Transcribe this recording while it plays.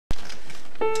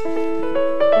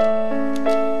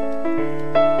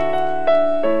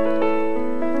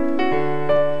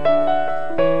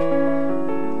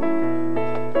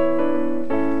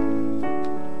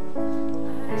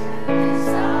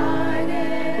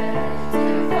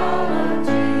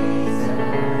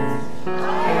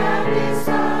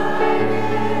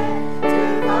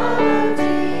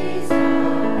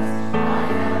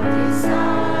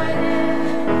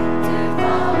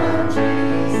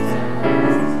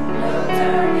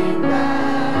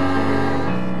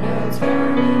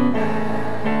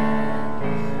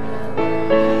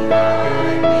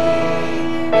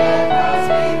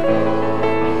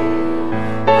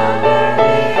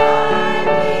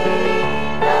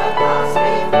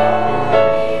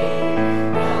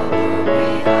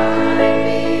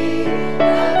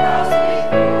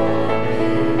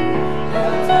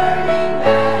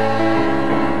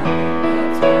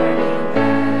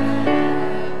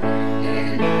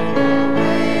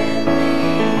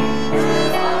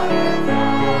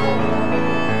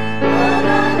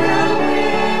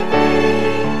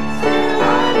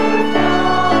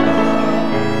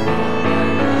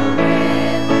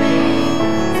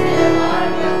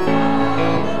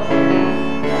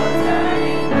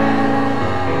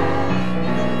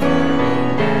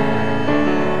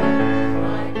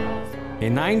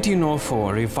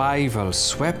1904, revival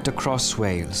swept across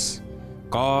Wales.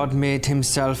 God made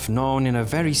himself known in a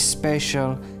very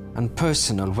special and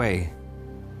personal way.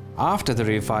 After the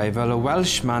revival, a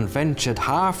Welshman ventured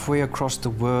halfway across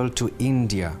the world to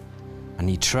India, and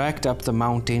he trekked up the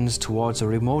mountains towards a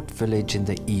remote village in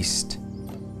the east.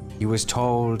 He was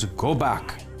told, "Go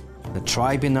back. The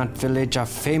tribe in that village are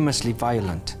famously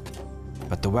violent."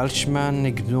 But the Welshman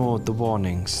ignored the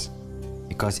warnings,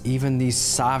 because even these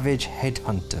savage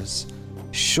headhunters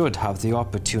should have the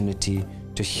opportunity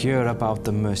to hear about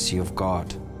the mercy of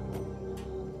God.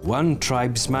 One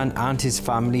tribesman and his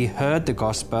family heard the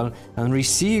gospel and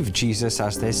received Jesus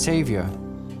as their Savior.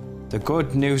 The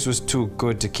good news was too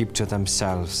good to keep to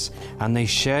themselves, and they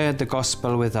shared the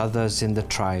gospel with others in the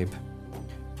tribe.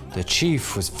 The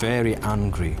chief was very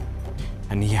angry,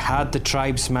 and he had the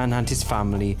tribesman and his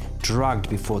family dragged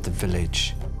before the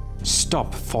village.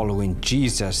 "Stop following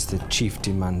Jesus," the chief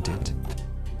demanded.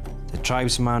 The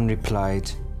tribesman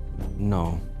replied,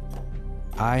 "No,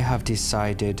 I have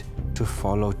decided to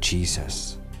follow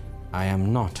Jesus. I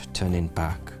am not turning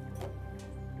back."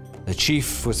 The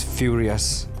chief was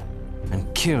furious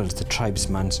and killed the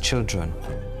tribesman's children.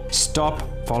 "Stop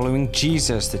following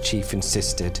Jesus," the chief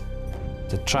insisted.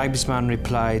 The tribesman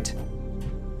replied,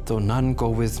 "Though none go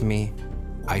with me,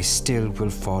 I still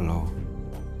will follow.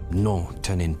 No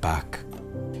turning back."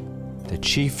 The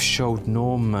chief showed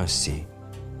no mercy,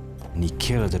 and he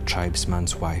killed the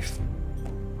tribesman's wife.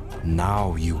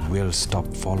 "Now you will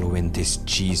stop following this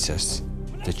Jesus,"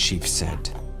 the chief said.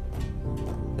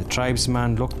 The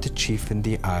tribesman looked the chief in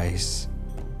the eyes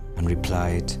and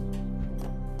replied,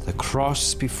 "The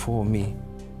cross before me,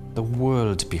 the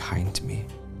world behind me.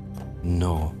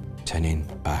 No turning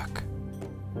back."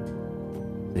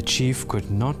 The chief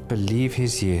could not believe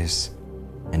his ears,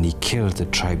 and he killed the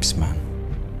tribesman.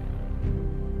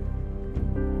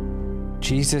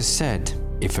 Jesus said,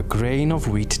 "If a grain of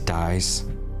wheat dies,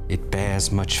 it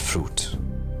bears much fruit."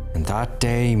 And that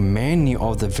day, many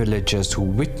of the villagers who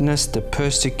witnessed the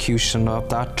persecution of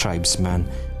that tribesman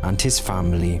and his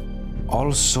family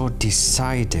also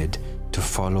decided to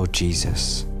follow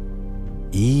Jesus.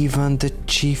 Even the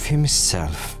chief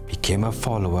himself became a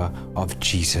follower of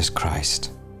Jesus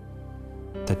Christ.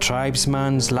 The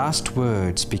tribesman's last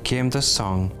words became the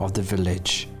song of the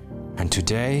village, and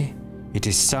today it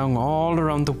is sung all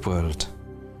around the world.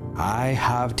 I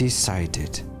have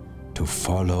decided to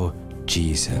follow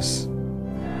Jesus.